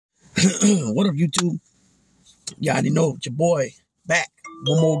What up, YouTube? Y'all already know it's your boy back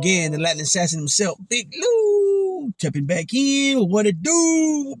one more again, the Latin assassin himself, Big Lou, tapping back in. What it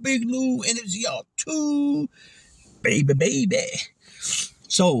do, Big Lou? And it's y'all too, baby.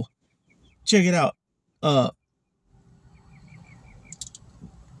 So check it out. As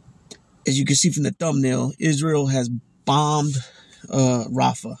you can see from the thumbnail, Israel has bombed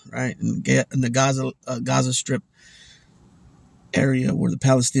Rafah, right, in the Gaza Strip area where the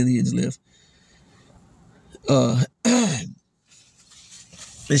Palestinians live.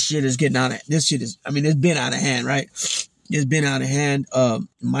 This shit is getting out of, it's been out of hand, right? It's been out of hand. In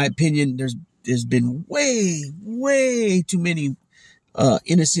my opinion, there's been way too many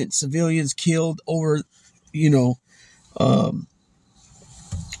innocent civilians killed over, there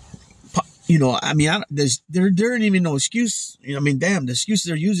ain't even no excuse. The excuse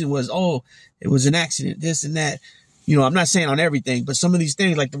they're using was, oh, it was an accident, this and that. I'm not saying on everything, but some of these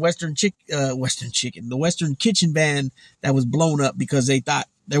things like the Western Kitchen van that was blown up because they thought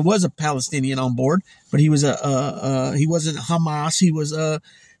there was a Palestinian on board, but he was he wasn't Hamas. He was a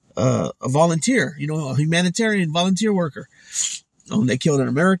volunteer, a humanitarian volunteer worker. They killed an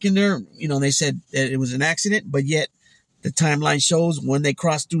American there. They said that it was an accident, but yet the timeline shows when they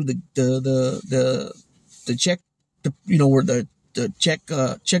crossed through the check, where the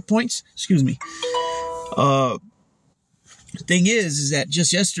checkpoints. Excuse me. The thing is that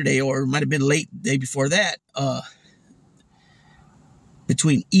just yesterday, or it might have been late the day before that,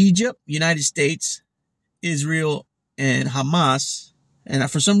 between Egypt, United States, Israel, and Hamas,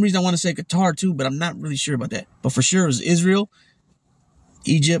 and for some reason I want to say Qatar too, but I'm not really sure about that. But for sure it was Israel,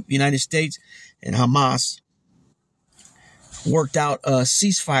 Egypt, United States, and Hamas worked out a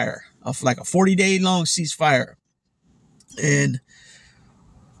ceasefire of like a 40-day long ceasefire. And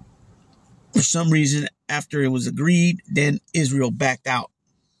for some reason, after it was agreed, then Israel backed out.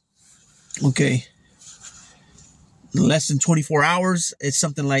 Okay. In less than 24 hours, it's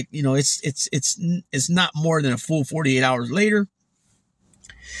something like, it's not more than a full 48 hours later.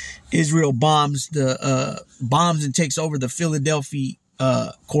 Israel bombs and takes over the Philadelphia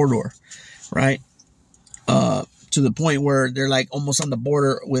corridor, right? To the point where they're like almost on the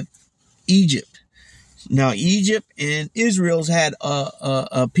border with Egypt. Now, Egypt and Israel's had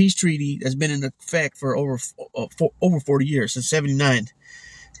a peace treaty that's been in effect for over 40 years, since 1979.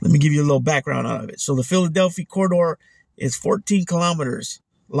 Let me give you a little background out of it. So the Philadelphia corridor is 14 kilometers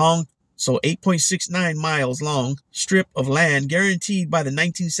long, so 8.69 miles long strip of land guaranteed by the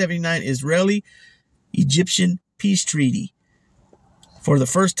 1979 Israeli-Egyptian peace treaty. For the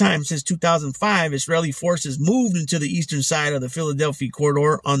first time since 2005, Israeli forces moved into the eastern side of the Philadelphia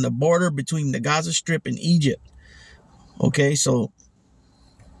corridor on the border between the Gaza Strip and Egypt. Okay, so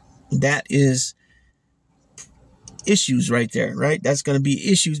that is issues right there, right? That's going to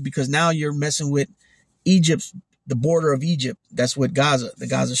be issues because now you're messing with Egypt's, the border of Egypt. That's what the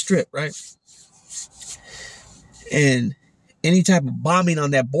Gaza Strip, right? And any type of bombing on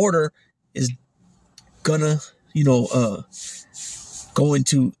that border is gonna, go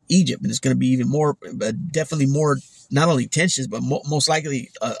into Egypt, and it's going to be even more, definitely more, not only tensions, but most likely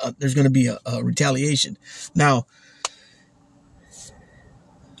there's going to be a retaliation. Now,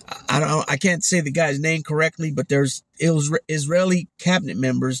 I can't say the guy's name correctly, but there's Israeli cabinet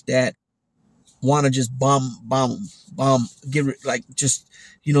members that want to just bomb, give it like just,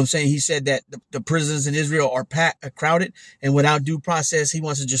 He said that the prisons in Israel are crowded, and without due process, he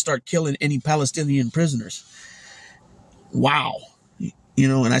wants to just start killing any Palestinian prisoners. Wow.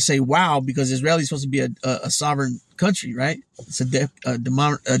 And I say wow because Israel is supposed to be a sovereign country, right? It's a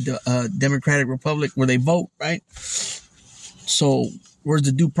democratic republic where they vote, right? So where's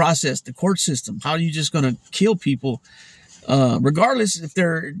the due process, the court system? How are you just going to kill people, regardless if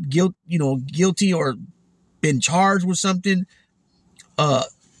they're guilty or been charged with something?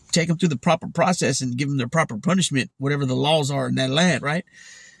 Take them through the proper process and give them their proper punishment, whatever the laws are in that land, right?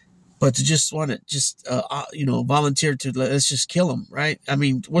 But to just want to volunteer to let's just kill them, right?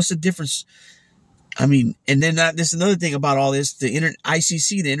 What's the difference? And then this another thing about all this, the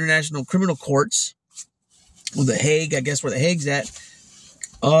ICC, the International Criminal Courts, well, The Hague, I guess where The Hague's at,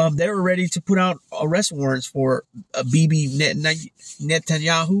 they were ready to put out arrest warrants for BiBi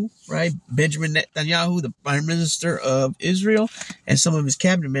Netanyahu, right? Benjamin Netanyahu, the Prime Minister of Israel, and some of his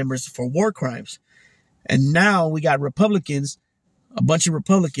cabinet members for war crimes. And now we got Republicans, a bunch of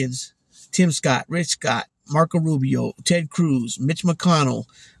Republicans, Tim Scott, Rick Scott, Marco Rubio, Ted Cruz, Mitch McConnell,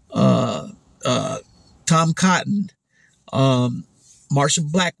 Tom Cotton, Marsha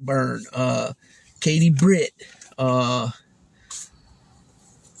Blackburn, Katie Britt. Those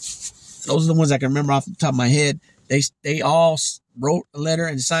are the ones I can remember off the top of my head. They all wrote a letter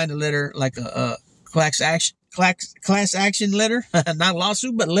and signed a letter, like a class action letter, not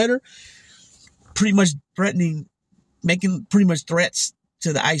lawsuit, but letter, pretty much threatening, making pretty much threats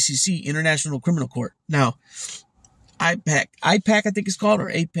to the ICC, International Criminal Court. Now, IPAC, I think it's called, or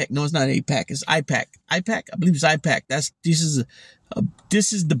APEC. No, it's not APAC. It's IPAC. I believe it's IPAC.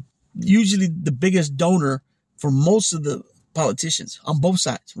 This is usually the biggest donor for most of the politicians on both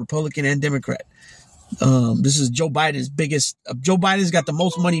sides, Republican and Democrat. This is Joe Biden's biggest. Joe Biden's got the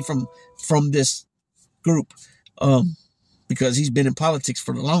most money from this group, because he's been in politics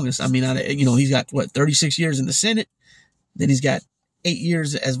for the longest. I mean, he's got 36 years in the Senate, then he's got 8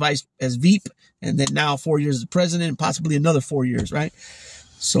 years as VP, and then now 4 years as president, and possibly another 4 years, right?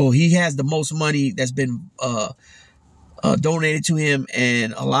 So he has the most money that's been donated to him,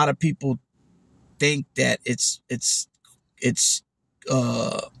 and a lot of people think that it's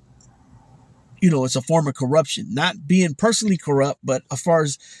a form of corruption, not being personally corrupt, but as far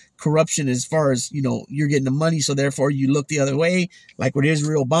as corruption, as far as, you're getting the money, so therefore you look the other way, like with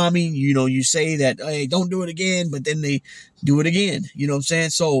Israel bombing, you say that, hey, don't do it again, but then they do it again. You know what I'm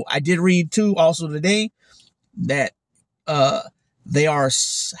saying? So I did read too, also today, that they are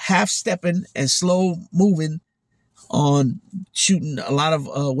half-stepping and slow moving on shooting a lot of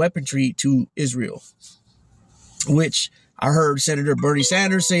weaponry to Israel, which I heard Senator Bernie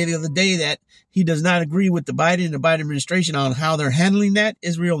Sanders say the other day that he does not agree with the Biden administration on how they're handling that,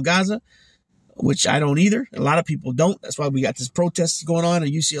 Israel and Gaza, which I don't either. A lot of people don't. That's why we got this protests going on at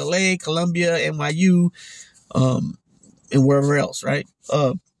UCLA, Columbia, NYU, and wherever else, right?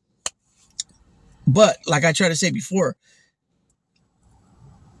 But like I tried to say before,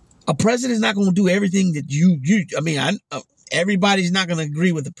 a president is not going to do everything that everybody's not going to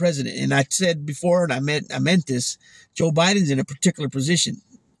agree with the president. And I said before, and I meant this, Joe Biden's in a particular position,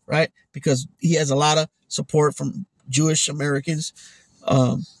 right? Because he has a lot of support from Jewish Americans,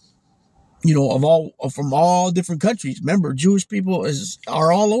 from all different countries. Remember, Jewish people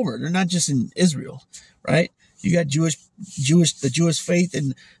are all over. They're not just in Israel, right? You got the Jewish faith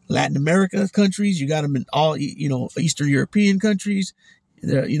in Latin America countries. You got them in all, Eastern European countries.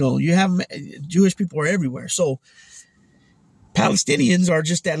 You have Jewish people are everywhere. So Palestinians are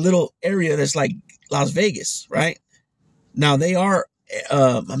just that little area that's like Las Vegas, right? Now they are,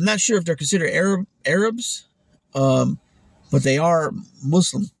 I'm not sure if they're considered Arabs, but they are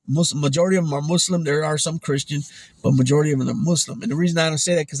Muslim. Majority of them are Muslim. There are some Christian, but majority of them are Muslim. And the reason I don't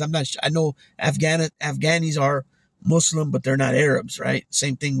say that, because I know Afghanis are Muslim, but they're not Arabs, right?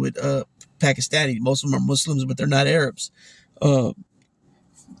 Same thing with Pakistani. Most of them are Muslims, but they're not Arabs. So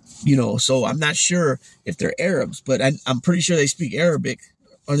I'm not sure if they're Arabs, but I'm pretty sure they speak Arabic,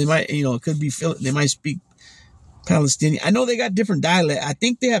 or they might, it could be, they might speak Palestinian. I know they got different dialects. I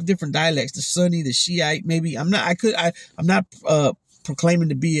think they have different dialects. The Sunni, the Shiite, maybe. I'm not proclaiming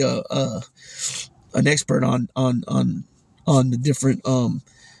to be an expert on the different, the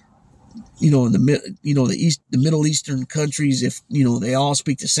Middle Eastern countries. If, they all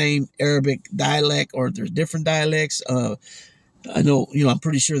speak the same Arabic dialect, or there's different dialects. I know, I'm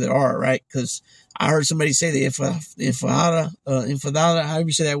pretty sure there are, right? Because I heard somebody say that infidada, however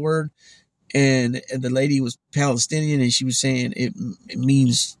you say that word, and the lady was Palestinian, and she was saying it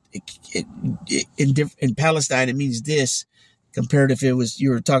means in Palestine it means this, compared if it was,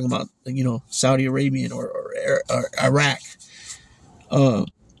 you were talking about, Saudi Arabian or Iraq.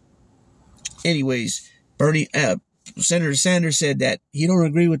 Anyways, Senator Sanders said that he don't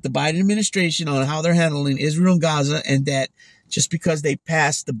agree with the Biden administration on how they're handling Israel and Gaza, and that just because they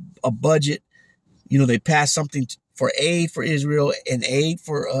passed a budget, they passed something for aid for Israel and aid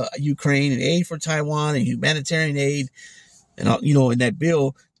for Ukraine and aid for Taiwan and humanitarian aid, and in that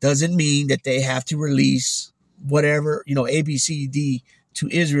bill, doesn't mean that they have to release whatever, A, B, C, D to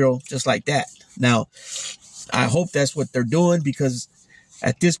Israel just like that. Now, I hope that's what they're doing, because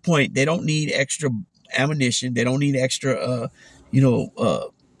at this point they don't need extra ammunition. They don't need extra,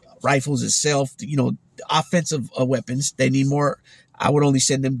 rifles itself, offensive weapons. They need more. I would only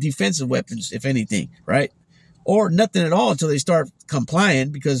send them defensive weapons, if anything, right? Or nothing at all until they start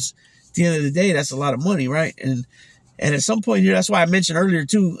complying, because at the end of the day, that's a lot of money, right? And at some point here, that's why I mentioned earlier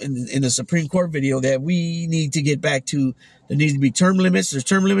too, in the Supreme Court video, that we need to get back to, there needs to be term limits. There's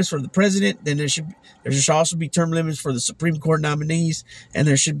term limits for the president. Then there should also be term limits for the Supreme Court nominees. And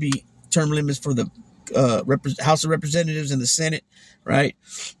there should be term limits for the House of Representatives and the Senate, right?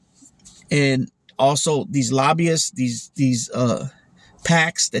 And also these lobbyists, these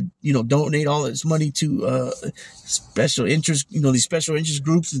PACs that, donate all this money to special interest, these special interest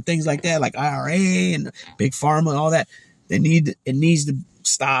groups and things like that, like IRA and Big Pharma and all that. It needs to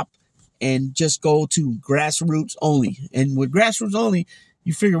stop. and just go to grassroots only. And with grassroots only,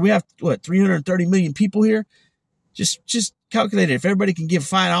 you figure we have, what, 330 million people here? Just calculate it. If everybody can give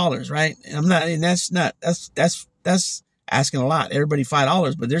 $5, right? And that's asking a lot. Everybody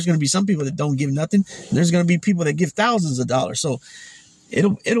 $5, but there's going to be some people that don't give nothing. And there's going to be people that give thousands of dollars. So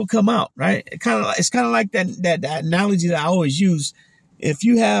it'll come out, right? It's kind of like that analogy that I always use. If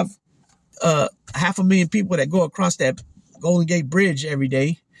you have 500,000 people that go across that Golden Gate Bridge every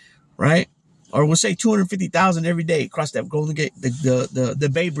day, right? Or we'll say 250,000 every day across that Golden Gate, the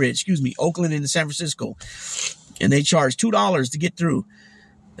Bay Bridge, excuse me, Oakland into San Francisco, and they charge $2 to get through.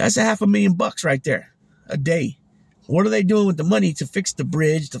 That's $500,000 right there a day. What are they doing with the money to fix the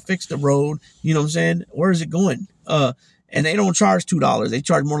bridge, to fix the road? You know what I'm saying? Where is it going? And they don't charge $2. They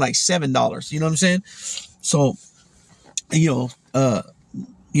charge more like $7. You know what I'm saying? So, it's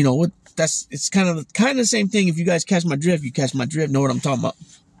kind of the same thing. If you guys catch my drift, know what I'm talking about.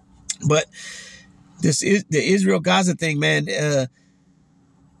 But this is the Israel-Gaza thing, man.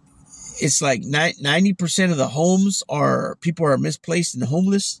 It's like 90% of the homes people are misplaced and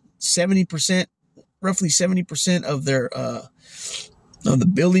homeless. 70%, roughly 70% of the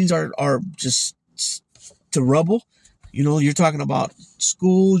buildings are just to rubble. You know, you're talking about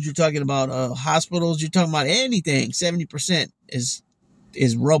schools, you're talking about hospitals, you're talking about anything. 70% is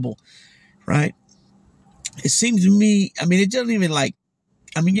rubble, right? It seems to me, I mean, it doesn't even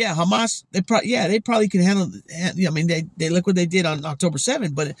Hamas, they probably can handle it. I mean, they look what they did on October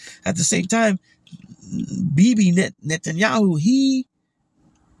 7th, but at the same time, BiBi Netanyahu, he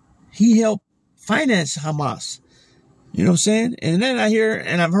helped finance Hamas. You know what I'm saying? And then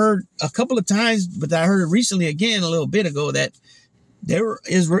I've heard a couple of times, but I heard it recently again a little bit ago that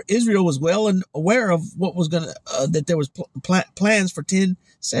Israel was well and aware of what was that there was plans for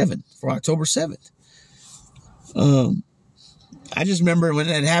 10/7, for October 7th. I just remember when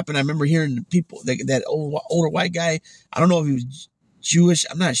that happened, I remember hearing the people, that older white guy, I don't know if he was Jewish,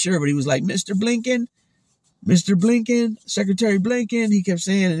 I'm not sure, but he was like, Mr. Blinken, Secretary Blinken, he kept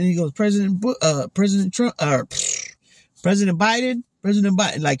saying, and then he goes, President Biden,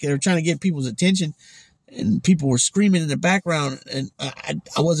 like they were trying to get people's attention, and people were screaming in the background, and I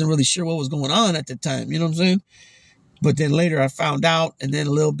wasn't really sure what was going on at the time, you know what I'm saying? But then later I found out, and then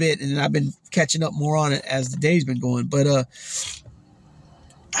a little bit, and then I've been catching up more on it as the day's been going. But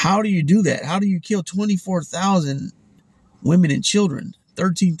how do you do that? How do you kill 24,000 women and children,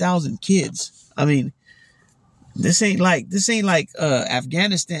 13,000 kids? I mean, this ain't like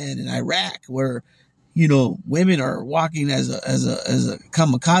Afghanistan and Iraq, where, you know, women are walking as a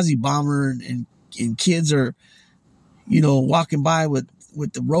kamikaze bomber, and kids are, you know, walking by with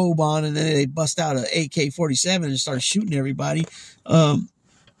the robe on, and then they bust out an AK-47 and start shooting everybody. I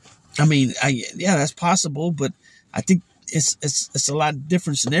mean, that's possible, but I think it's a lot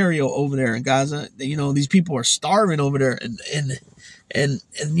different scenario over there in Gaza. You know, these people are starving over there, and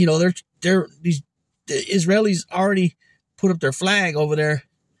you know, the Israelis already put up their flag over there,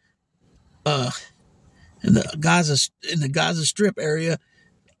 in the Gaza Strip area,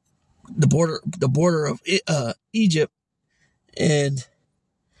 the border of Egypt, and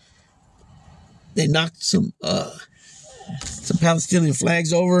they knocked some Palestinian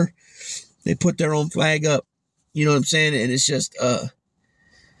flags over. They put their own flag up. You know what I'm saying? And it's just, I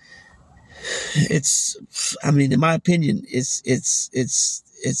mean, in my opinion, it's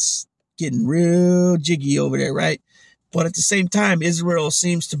getting real jiggy over there, right? But at the same time, Israel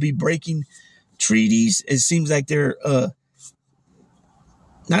seems to be breaking treaties. It seems like they're,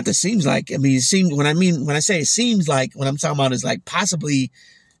 not that seems like, I mean, it seems, when I say it seems like, what I'm talking about is like possibly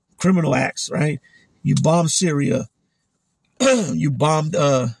criminal acts, right? You bombed Syria. You bombed,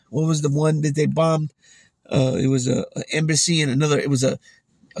 what was the one that they bombed? It was a embassy in another, it was a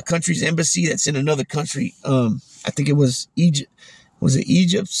country's embassy that's in another country. I think it was Egypt. Was it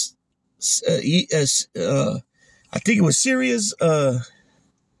Egypt's? I think it was Syria's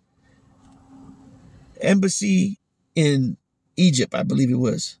embassy in Egypt, I believe it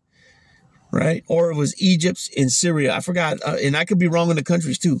was, right? Or it was Egypt's in Syria. I forgot, and I could be wrong on the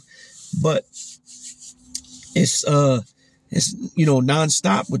countries too, but it's you know,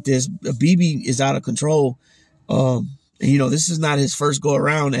 nonstop with this. BiBi is out of control. And, you know, this is not his first go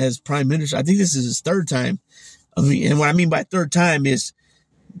around as prime minister. I think this is his third time. I mean, and what I mean by third time is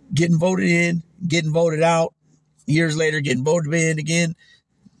getting voted in, getting voted out, years later getting voted in again,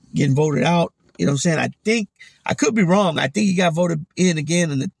 getting voted out. You know what I'm saying? I think, I could be wrong. I think he got voted in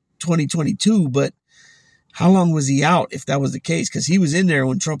again in the 2022, but how long was he out if that was the case? Because he was in there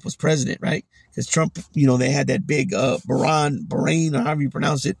when Trump was president, right? Because Trump, you know, they had that big Bahrain, or however you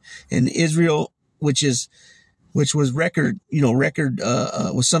pronounce it, in Israel, which is which was record,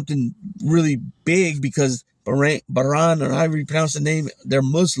 was something really big because Bahrain, or however you pronounce the name, they're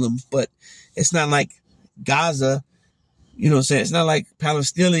Muslim, but it's not like Gaza, you know what I'm saying? It's not like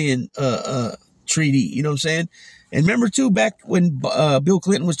Palestinian treaty, you know what I'm saying? And remember too, back when Bill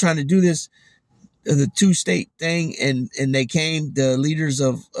Clinton was trying to do this, the 2-state thing, and they came, the leaders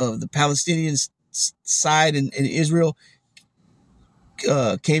of the Palestinian side and Israel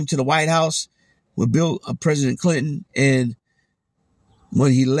came to the White House with President Clinton, and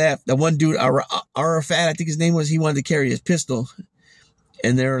when he left, the one dude, Arafat, I think his name was, he wanted to carry his pistol,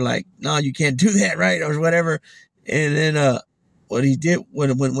 and they were like, "No, you can't do that," right, or whatever. And then what he did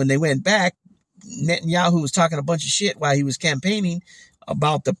when they went back, Netanyahu was talking a bunch of shit while he was campaigning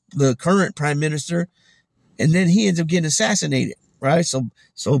about the current prime minister, and then he ends up getting assassinated, right? So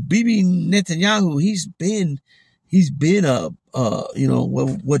BiBi Netanyahu, he's been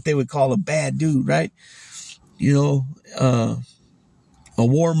what they would call a bad dude, right? A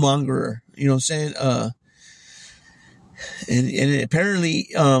warmonger, you know what I'm saying? And apparently,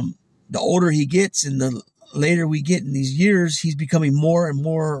 the older he gets and the later we get in these years, he's becoming more and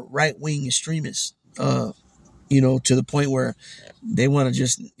more right-wing extremist, to the point where they want to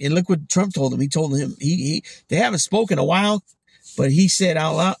just, and look what Trump told him. He told him, they haven't spoken a while, but he said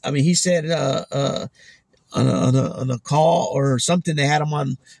out loud, he said, on a call or something, they had him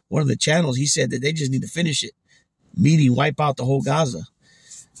on one of the channels. He said that they just need to finish it, meaning wipe out the whole Gaza.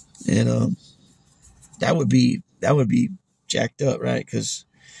 And, that would be jacked up, right? Cause,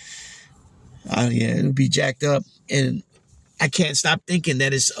 it would be jacked up, and I can't stop thinking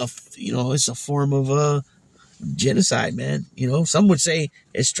that it's a form of, genocide, man. Some would say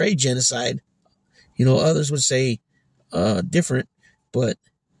it's straight genocide. Others would say, different, but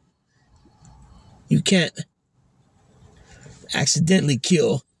you can't accidentally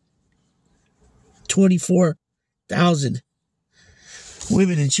kill 24,000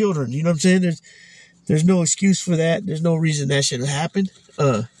 women and children. You know what I'm saying? There's no excuse for that. There's no reason that should have happened.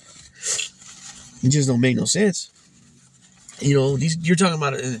 It just don't make no sense. You're talking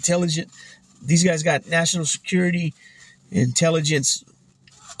about an intelligent. These guys got national security intelligence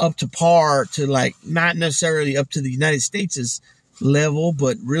up to par to, like, not necessarily up to the United States' level,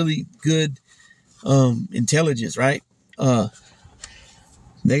 but really good intelligence, right?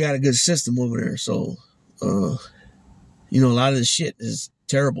 They got a good system over there. So, a lot of this shit is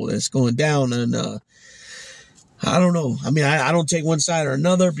terrible that's going down, and I don't know. I don't take one side or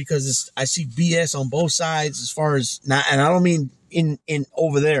another because I see BS on both sides as far as not, and I don't mean in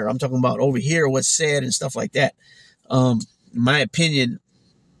over there. I'm talking about over here, what's said and stuff like that. In my opinion,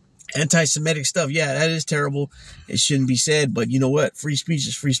 anti-Semitic stuff, yeah, that is terrible. It shouldn't be said, but you know what? Free speech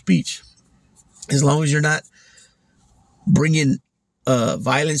is free speech. As long as you're not bringing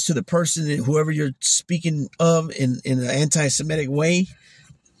violence to the person, whoever you're speaking of in an anti-Semitic way,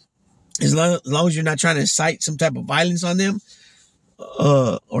 as long as you're not trying to incite some type of violence on them,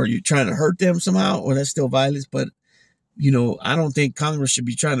 or you're trying to hurt them somehow, well, that's still violence. But, I don't think Congress should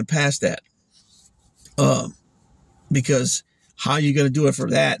be trying to pass that. Because how are you going to do it for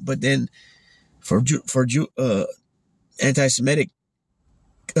that? But then for anti-Semitic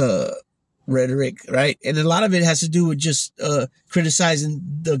rhetoric, right? And a lot of it has to do with just criticizing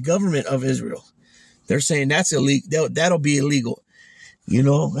the government of Israel. They're saying that's illegal. That'll be illegal.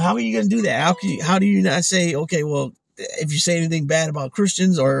 How are you going to do that? How do you not say, okay, well, if you say anything bad about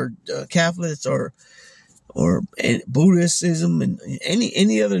Christians or Catholics or Buddhism and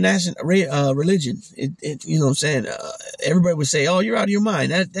any other national religion, you know what I'm saying? Everybody would say, "Oh, you're out of your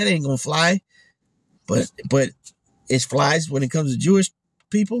mind. That ain't gonna fly." But it flies when it comes to Jewish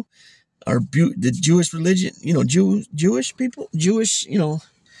people or the Jewish religion. Jewish people, Jewish.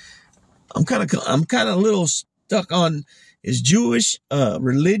 I'm kind of a little stuck on, is Jewish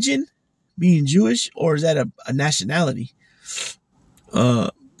religion, being Jewish, or is that a nationality?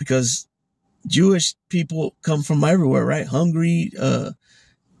 Because Jewish people come from everywhere, right? Hungary,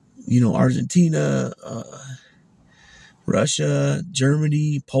 Argentina, Russia,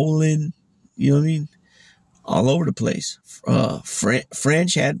 Germany, Poland, you know what I mean? All over the place.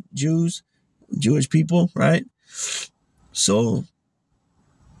 French had Jewish people, right? So,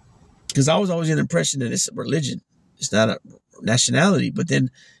 because I was always in the impression that it's a religion. It's not a nationality, but then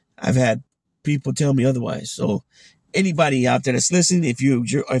I've had people tell me otherwise. So, anybody out there that's listening, if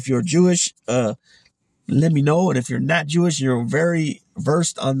you're Jewish, let me know. And if you're not Jewish, you're very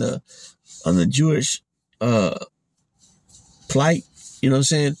versed on the Jewish plight. You know what I'm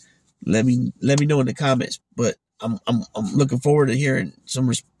saying? Let me know in the comments. But I'm looking forward to hearing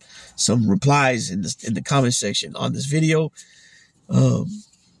some replies in the comment section on this video.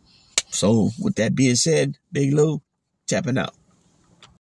 So with that being said, Big Lou, tapping out.